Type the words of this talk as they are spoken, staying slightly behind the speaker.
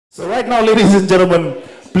So right now, ladies and gentlemen,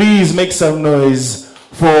 please make some noise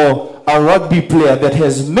for a rugby player that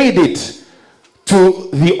has made it to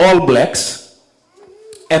the All Blacks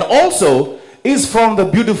and also is from the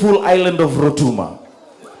beautiful island of Rotuma.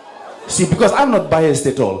 See, because I'm not biased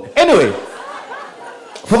at all. Anyway,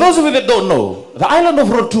 for those of you that don't know, the island of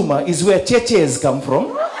Rotuma is where Cheches come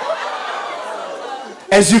from.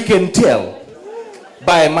 As you can tell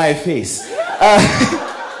by my face.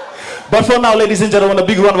 But for now, ladies and gentlemen, a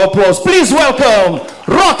big round of applause. Please welcome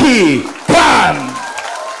Rocky Khan.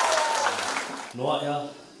 Noaia,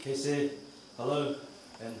 Kese, hello,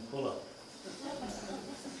 and hola.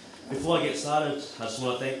 Before I get started, I just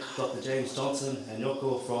want to thank Dr. James Johnson and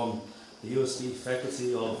Yoko from the USB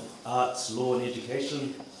Faculty of Arts, Law and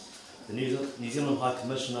Education, the New Zealand High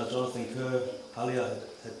Commissioner Jonathan Kerr, Halia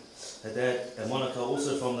Haddad, and Monica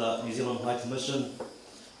also from the New Zealand High Commission,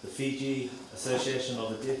 the Fiji Association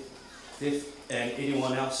of the Deaf, and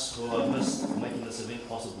anyone else who I've missed for making this event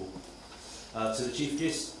possible. To the chief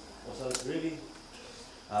guest, Serevi,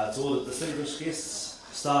 to all the distinguished guests,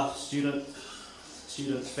 staff,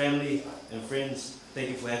 students, family, and friends, thank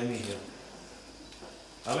you for having me here.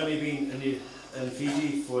 I've only been in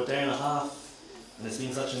Fiji for a day and a half, and it's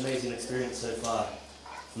been such an amazing experience so far.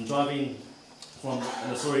 From driving from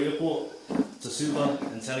Nasori Airport to Suva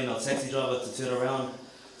and telling our taxi driver to turn around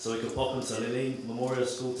so we could pop into Lilleen Memorial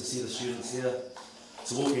School to see the students here,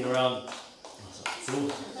 to walking around,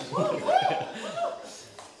 to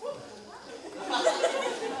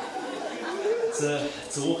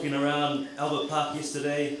walking around Albert Park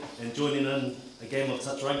yesterday and joining in a game of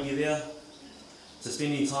touch rugby there, to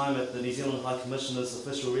spending time at the New Zealand High Commissioner's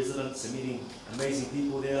official residence and meeting amazing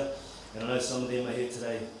people there, and I know some of them are here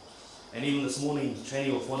today. And even this morning,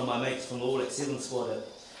 training with one of my mates from the All Black 7 squad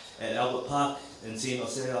at Albert Park and seeing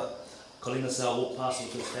Oceania, Colina Sal walk past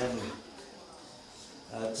with his family.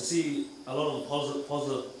 To see a lot of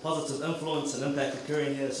positive influence and impact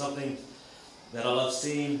occurring here is something that I love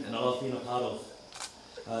seeing and I love being a part of.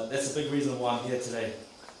 That's a big reason why I'm here today.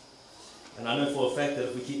 And I know for a fact that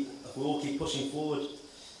if we all keep pushing forward,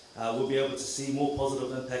 we'll be able to see more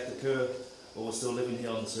positive impact occur while we're still living here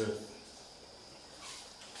on this earth.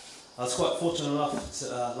 I was quite fortunate enough to,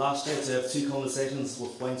 last year to have 2 conversations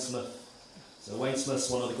with Wayne Smith. So Wayne Smith's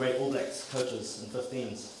one of the great All Blacks coaches in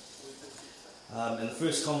 15s. And the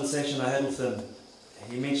first conversation I had with him,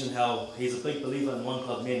 he mentioned how he's a big believer in one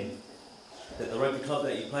club men. That the rugby club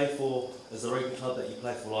that you play for is the rugby club that you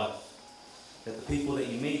play for life. That the people that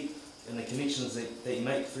you meet and the connections that you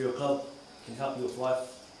make through your club can help you with life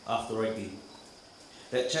after rugby.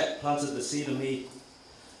 That chat planted the seed in me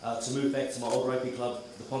to move back to my old rugby club,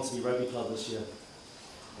 the Ponsonby Rugby Club this year.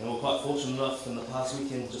 And we're quite fortunate enough in the past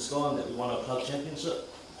weekend just gone that we won our club championship.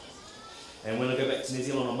 And when I go back to New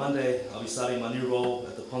Zealand on Monday, I'll be starting my new role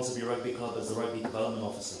at the Ponsonby Rugby Club as the Rugby Development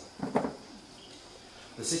Officer.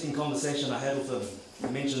 The second conversation I had with him,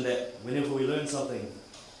 he mentioned that whenever we learn something,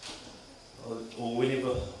 or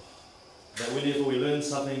whenever we learn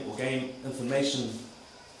something or gain information,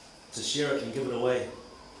 to share it and give it away.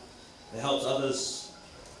 It helps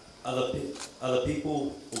other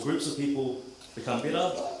people or groups of people become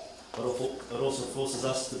better, but it also forces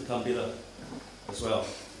us to become better as well.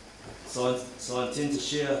 So I intend to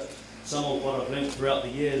share some of what I've learned throughout the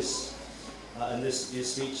years in this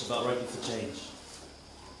year's speech about Rugby for Change.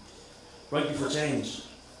 Rugby for Change.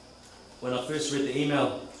 When I first read the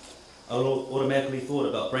email, I automatically thought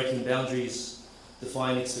about breaking boundaries,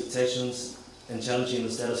 defying expectations, and challenging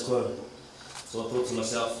the status quo. So I thought to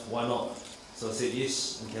myself, why not? So I said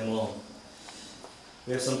yes and came along.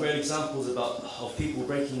 We have some great examples of people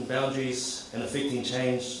breaking boundaries and affecting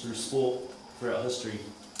change through sport throughout history.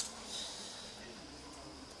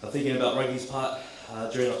 I'm thinking about rugby's part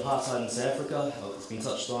during apartheid in South Africa. It's been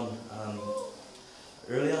touched on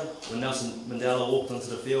earlier, when Nelson Mandela walked onto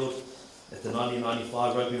the field at the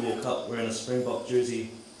 1995 Rugby World Cup wearing a Springbok jersey,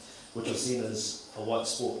 which was seen as a white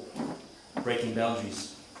sport, breaking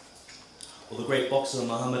boundaries. Or the great boxer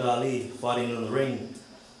Muhammad Ali fighting in the ring,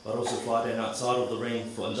 but also fighting outside of the ring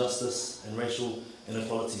for injustice and racial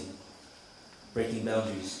inequality, breaking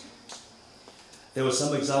boundaries. There were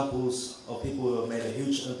some examples of people who have made a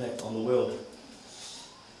huge impact on the world,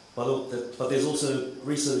 but there's also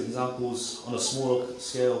recent examples on a smaller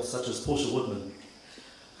scale, such as Portia Woodman,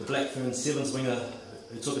 the Black Ferns Sevens winger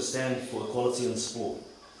who took a stand for equality in sport,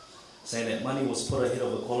 saying that money was put ahead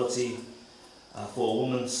of equality for a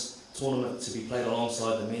women's tournament to be played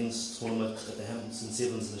alongside the men's tournament at the Hamilton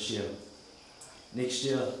Sevens this year. Next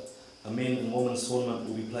year, a men and women's tournament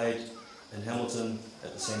will be played in Hamilton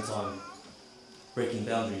at the same time, breaking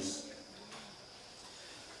boundaries.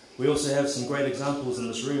 We also have some great examples in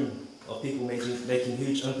this room of people making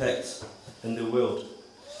huge impact in the world.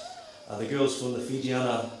 The girls from the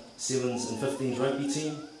Fijiana 7s and 15s rugby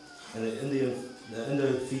team, and the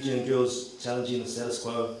Indo-Fijian girls challenging the status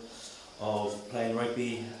quo of playing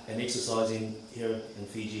rugby and exercising here in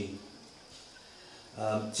Fiji.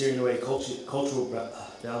 Tearing away cultural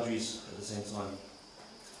boundaries at the same time,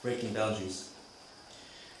 breaking boundaries.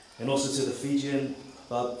 And also to the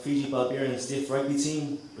Fiji Barbarians Deaf Rugby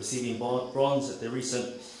team, receiving bronze at their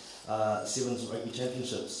recent Sevens Rugby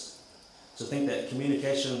Championships. So I think that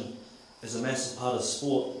communication is a massive part of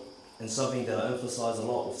sport and something that I emphasise a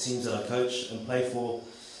lot with teams that I coach and play for.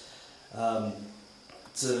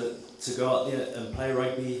 To go out there and play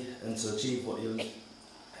rugby and to achieve what you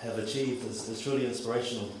have achieved is truly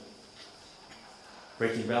inspirational.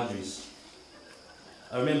 Breaking boundaries.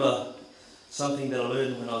 I remember something that I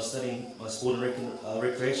learned when I was studying my sport and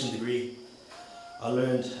recreation degree. I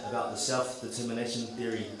learned about the self-determination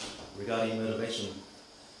theory regarding motivation.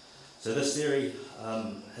 So this theory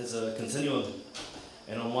has a continuum,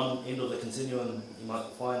 and on one end of the continuum you might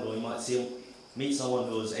find, or you might meet someone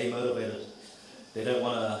who is amotivated. They don't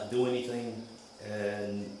want to do anything,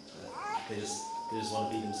 and they just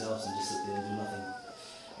want to be themselves and just sit there and do nothing.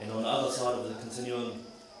 And on the other side of the continuum,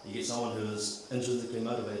 you get someone who is intrinsically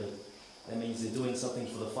motivated. That means they're doing something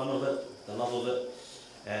for the fun of it, the love of it,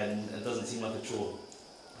 and it doesn't seem like a chore.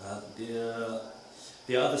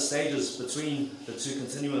 There are other stages between the two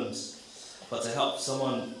continuums, but to help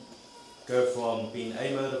someone go from being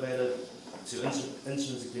amotivated to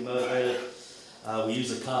intrinsically motivated, we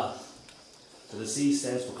use a car. So the C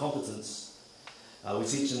stands for competence. We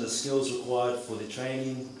teach them the skills required for their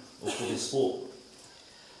training or for their sport.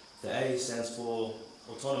 The A stands for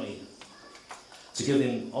autonomy, to give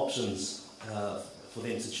them options for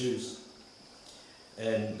them to choose.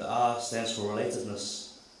 And the R stands for relatedness.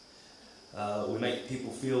 We make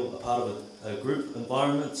people feel a part of a group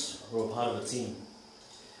environment or a part of a team.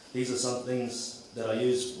 These are some things that I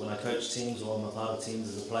use when I coach teams or I'm a part of teams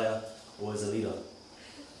as a player or as a leader.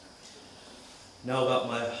 Now a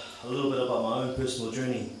little bit about my own personal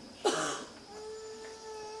journey.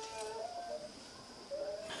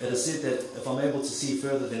 It is said that if I'm able to see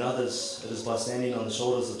further than others, it is by standing on the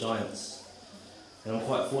shoulders of giants. And I'm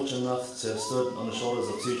quite fortunate enough to have stood on the shoulders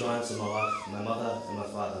of two giants in my life, my mother and my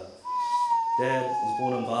father. Dad was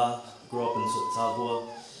born in Ba, grew up in Tāpua,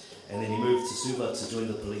 and then he moved to Suva to join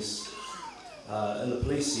the police. In the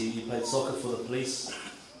police, he played soccer for the police.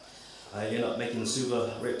 He ended up making the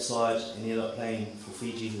Suva rep side and he ended up playing for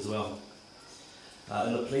Fiji as well.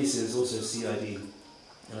 In the police, there's also CID.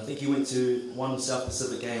 And I think he went to one South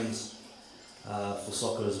Pacific Games for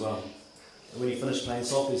soccer as well. And when he finished playing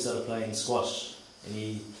soccer, he started playing squash, and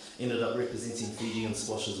he ended up representing Fiji in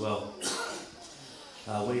squash as well.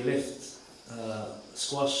 When he left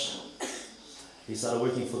squash, he started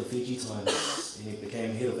working for the Fiji Times, and he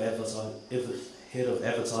became head of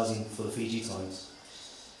advertising for the Fiji Times.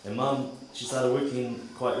 And Mum, she started working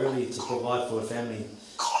quite early to provide for her family,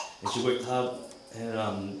 and she worked hard,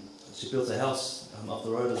 and she built a house up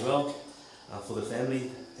the road as well for the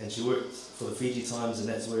family, and she worked for the Fiji Times, and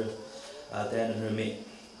that's where Dad and her met.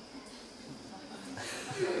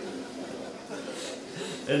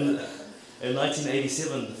 In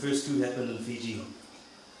 1987, the first coup happened in Fiji.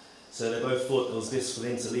 So they both thought it was best for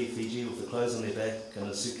them to leave Fiji with the clothes on their back and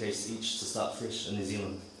a suitcase each to start fresh in New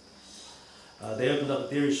Zealand. They opened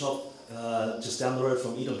up a dairy shop just down the road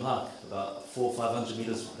from Eden Park, about 400 or 500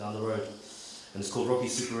 metres down the road, and it's called Rocky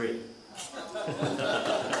Superette.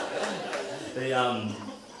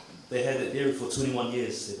 They had that dairy for 21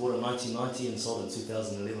 years. They bought it in 1990 and sold it in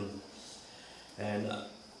 2011. And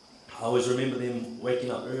I always remember them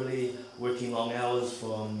waking up early, working long hours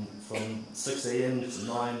from 6 a.m. to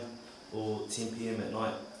 9 or 10 p.m. at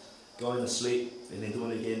night, going to sleep and then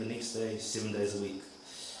doing it again the next day, 7 days a week,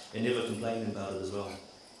 and never complaining about it as well.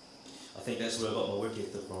 I think that's where I got my work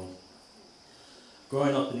ethic from.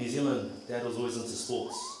 Growing up in New Zealand, Dad was always into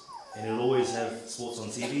sports, and he'll always have sports on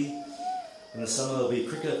TV. In the summer it'll be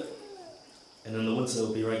cricket, and in the winter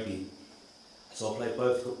it'll be rugby. So I played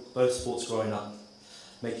both sports growing up,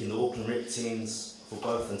 making the Auckland rep teams for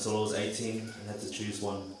both until I was 18 and had to choose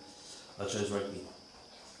one. I chose rugby.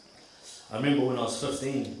 I remember when I was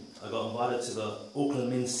 15, I got invited to the Auckland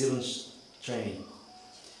men's sevens training.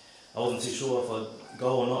 I wasn't too sure if I'd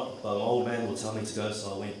go or not, but my old man would tell me to go,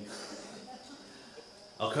 so I went.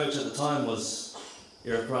 Our coach at the time was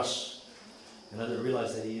Eric Rush, and I didn't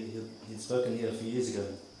realise that he'd spoken here a few years ago.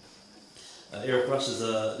 Eric Rush is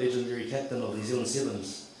a legendary captain of New Zealand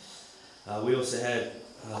Sevens. We also had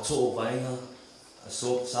To'o Vaenga, a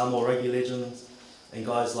Samoa rugby legend, and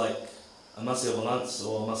guys like Amasio Valance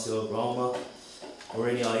or Amasio Brahma,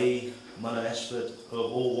 Oreni Ai, Mano Ashford, who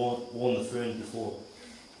have all worn the fern before.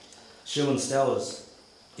 Sherwin Stowers,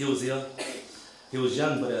 he was there. He was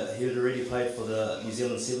young, but he had already played for the New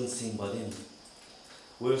Zealand Sevens team by then.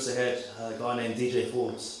 We also had a guy named DJ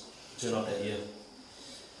Forbes turn up that year.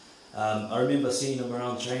 I remember seeing him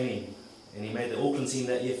around training, and he made the Auckland team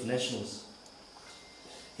that year for Nationals.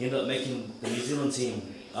 He ended up making the New Zealand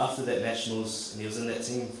team after that Nationals, and he was in that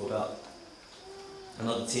team for about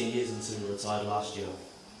another 10 years until he retired last year.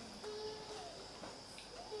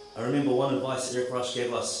 I remember one advice Eric Rush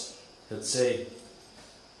gave us. He'd say,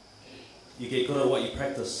 you get good at what you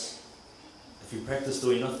practice. If you practice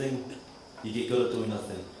doing nothing, you get good at doing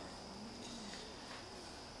nothing.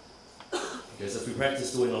 Because if we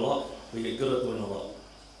practice doing a lot, we get good at doing a lot.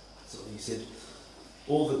 So he said,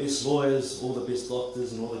 all the best lawyers, all the best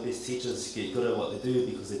doctors, and all the best teachers get good at what they do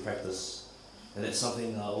because they practice. And that's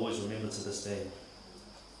something I always remember to this day.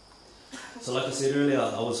 So like I said earlier,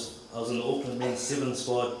 I was in the Auckland men's 7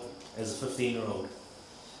 squad as a 15-year-old.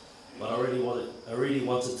 But I really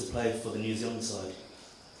wanted to play for the New Zealand side.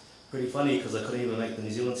 Pretty funny because I couldn't even make the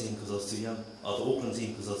New Zealand team because I was too young, or the Auckland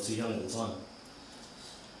team because I was too young at the time.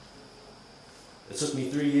 It took me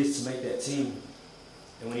 3 years to make that team,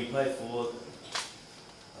 and when you play for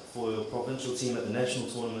your provincial team at the national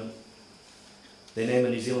tournament, they name a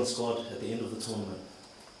New Zealand squad at the end of the tournament.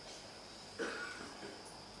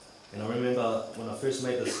 And I remember when I first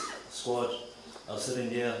made this squad, I was sitting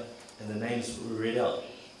there and the names were read out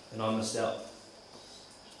and I missed out.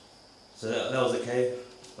 So that was okay.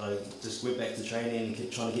 I just went back to training and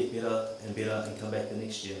kept trying to get better and come back the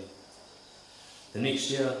next year. The next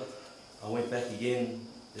year I went back again,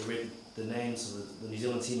 they read the names of the New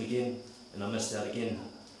Zealand team again and I missed out again.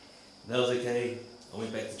 That was okay. I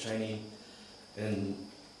went back to training and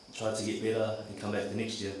tried to get better and come back the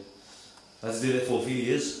next year. I had to do that for a few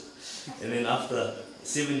years, and then after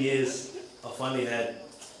 7 years, I finally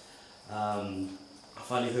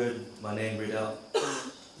heard my name read out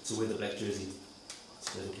to wear the black jersey.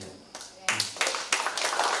 So okay.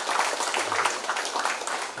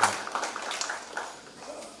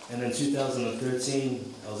 And in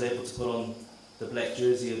 2013, I was able to put on the black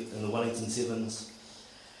jersey in the Wellington Sevens,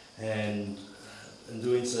 and in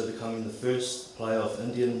doing so becoming the first player of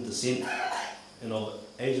Indian descent and of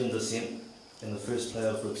Asian descent and the first player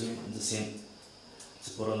of Rugby descent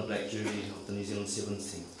to put on the black jersey of the New Zealand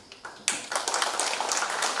Sevens team.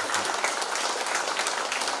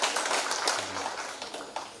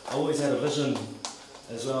 I always had a vision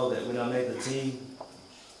as well that when I made the team,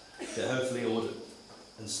 that hopefully it would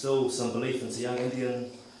instill some belief into young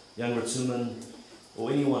Indian, young Ratuman,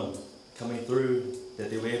 or anyone coming through, that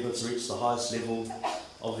they were able to reach the highest level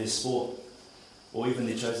of their sport, or even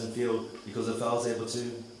their chosen field, because if I was able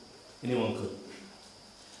to, anyone could.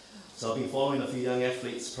 So I've been following a few young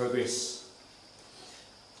athletes progress,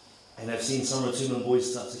 and I've seen some Ratuman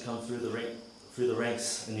boys start to come through the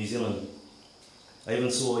ranks in New Zealand. I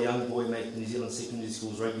even saw a young boy make the New Zealand secondary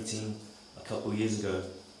school's rugby team a couple of years ago.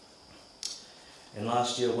 And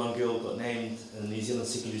last year, one girl got named in the New Zealand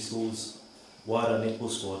secondary school's wider netball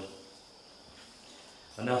squad.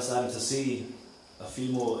 I'm now starting to see a few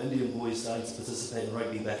more Indian boys starting to participate in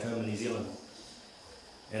rugby back home in New Zealand.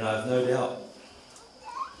 And I have no doubt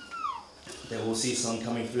that we'll see some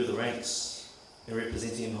coming through the ranks and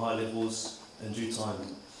representing high levels in due time,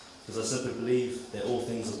 because I simply believe that all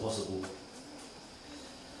things are possible.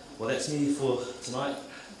 Well, that's me for tonight.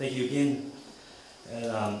 Thank you again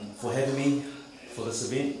for having me for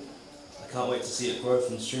this event. I can't wait to see it grow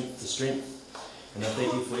from strength to strength. And I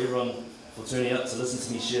thank you for everyone for turning out to listen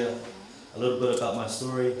to me share a little bit about my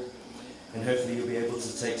story, and hopefully you'll be able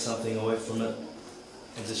to take something away from it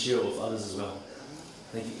and to share it with others as well.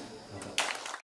 Thank you.